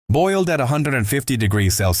boiled at 150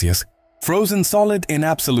 degrees Celsius, frozen solid in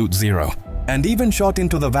absolute zero, and even shot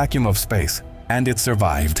into the vacuum of space, and it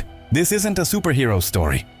survived. This isn't a superhero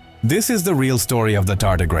story. This is the real story of the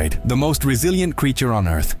tardigrade, the most resilient creature on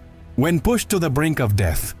Earth. When pushed to the brink of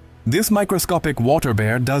death, this microscopic water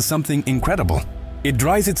bear does something incredible. It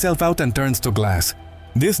dries itself out and turns to glass.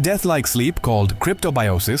 This death-like sleep, called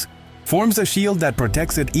cryptobiosis, forms a shield that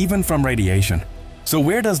protects it even from radiation. So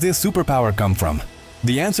where does this superpower come from?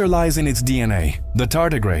 The answer lies in its DNA. The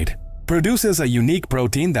tardigrade produces a unique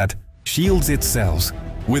protein that shields its cells.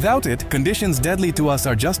 Without it, conditions deadly to us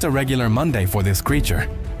are just a regular Monday for this creature.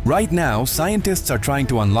 Right now, scientists are trying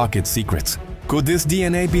to unlock its secrets. Could this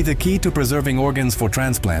DNA be the key to preserving organs for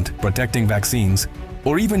transplant, protecting vaccines,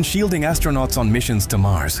 or even shielding astronauts on missions to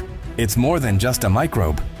Mars? It's more than just a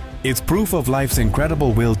microbe. It's proof of life's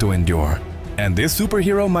incredible will to endure. And this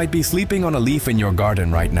superhero might be sleeping on a leaf in your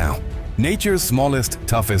garden right now. Nature's smallest,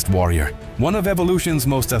 toughest warrior. One of evolution's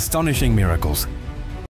most astonishing miracles.